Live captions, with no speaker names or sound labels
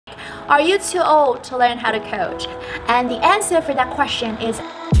Are you too old to learn how to code? And the answer for that question is,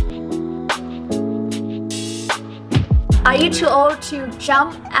 are you too old to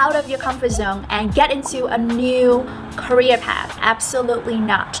jump out of your comfort zone and get into a new career path? Absolutely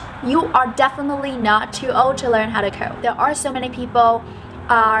not. You are definitely not too old to learn how to code. There are so many people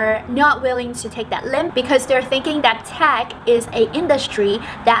are not willing to take that leap because they're thinking that tech is an industry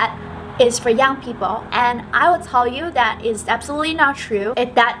that is for young people, and I will tell you that is absolutely not true.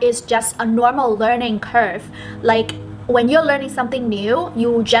 That is just a normal learning curve. Like, when you're learning something new,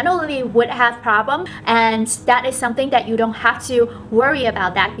 you generally would have problems, and that is something that you don't have to worry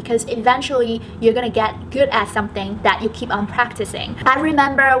about that, because eventually you're gonna get good at something that you keep on practicing. I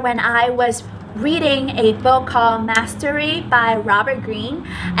remember when I was reading a book called Mastery by Robert Greene,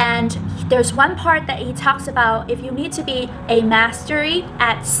 and there's one part that he talks about if you need to be a mastery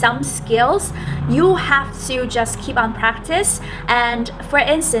at some skills, you have to just keep on practice. And for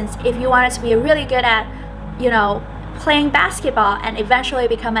instance, if you wanted to be really good at, playing basketball and eventually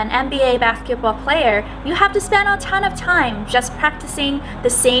become an NBA basketball player, you have to spend a ton of time just practicing the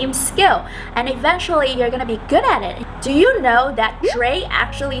same skill, and eventually you're gonna be good at it. Do you know that Dre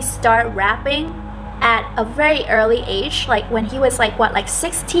actually started rapping at a very early age, like when he was like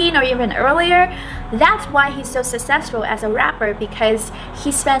 16 or even earlier? That's why he's so successful as a rapper, because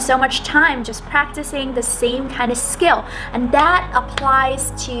he spent so much time just practicing the same kind of skill. And that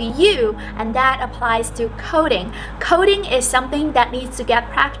applies to you, and that applies to coding. Coding is something that needs to get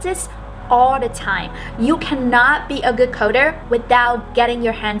practice all the time. You cannot be a good coder without getting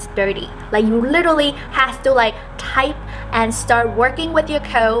your hands dirty. Like, you literally have to type and start working with your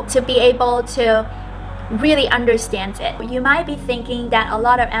code to be able to really understand it. You might be thinking that a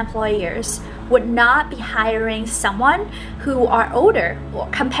lot of employers would not be hiring someone who are older, or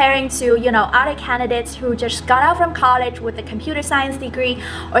comparing to other candidates who just got out from college with a computer science degree,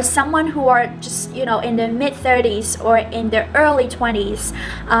 or someone who are just in their mid-30s or in their early 20s.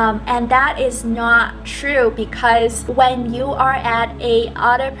 And that is not true, because when you are at a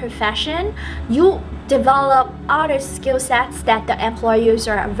other profession, you develop other skill sets that the employers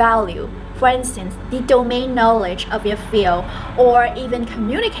are value. For instance, the domain knowledge of your field, or even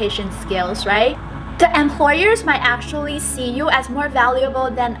communication skills, right? The employers might actually see you as more valuable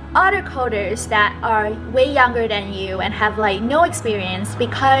than other coders that are way younger than you and have no experience,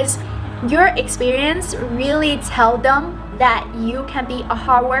 because your experience really tell them that you can be a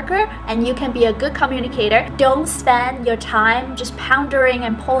hard worker and you can be a good communicator. Don't spend your time just pondering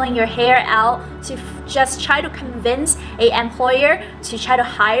and pulling your hair out to just try to convince an employer to try to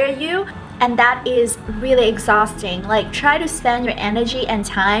hire you. And that is really exhausting. Try to spend your energy and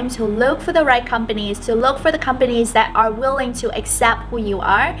time to look for the right companies, to look for the companies that are willing to accept who you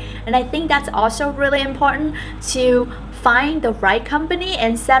are. And I think that's also really important, to find the right company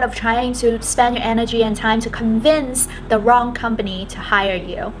instead of trying to spend your energy and time to convince the wrong company to hire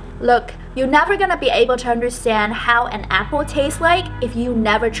you. Look, you're never gonna be able to understand how an apple tastes like if you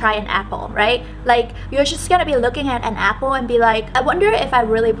never try an apple, right? You're just gonna be looking at an apple and be like, I wonder if I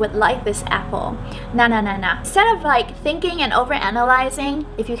really would like this apple. No. Instead of thinking and overanalyzing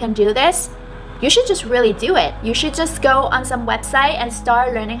if you can do this, you should just really do it. You should just go on some website and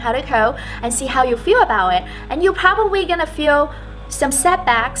start learning how to code and see how you feel about it. And you're probably gonna feel some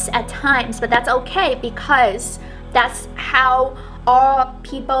setbacks at times, but that's okay, because that's how all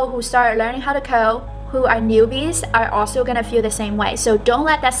people who start learning how to code, who are newbies, are also gonna feel the same way. So don't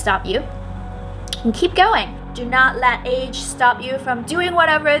let that stop you, and keep going. Do not let age stop you from doing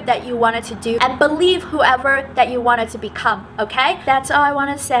whatever that you wanted to do, and believe whoever that you wanted to become, okay? That's all I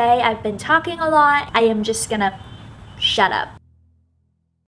want to say. I've been talking a lot. I am just gonna shut up.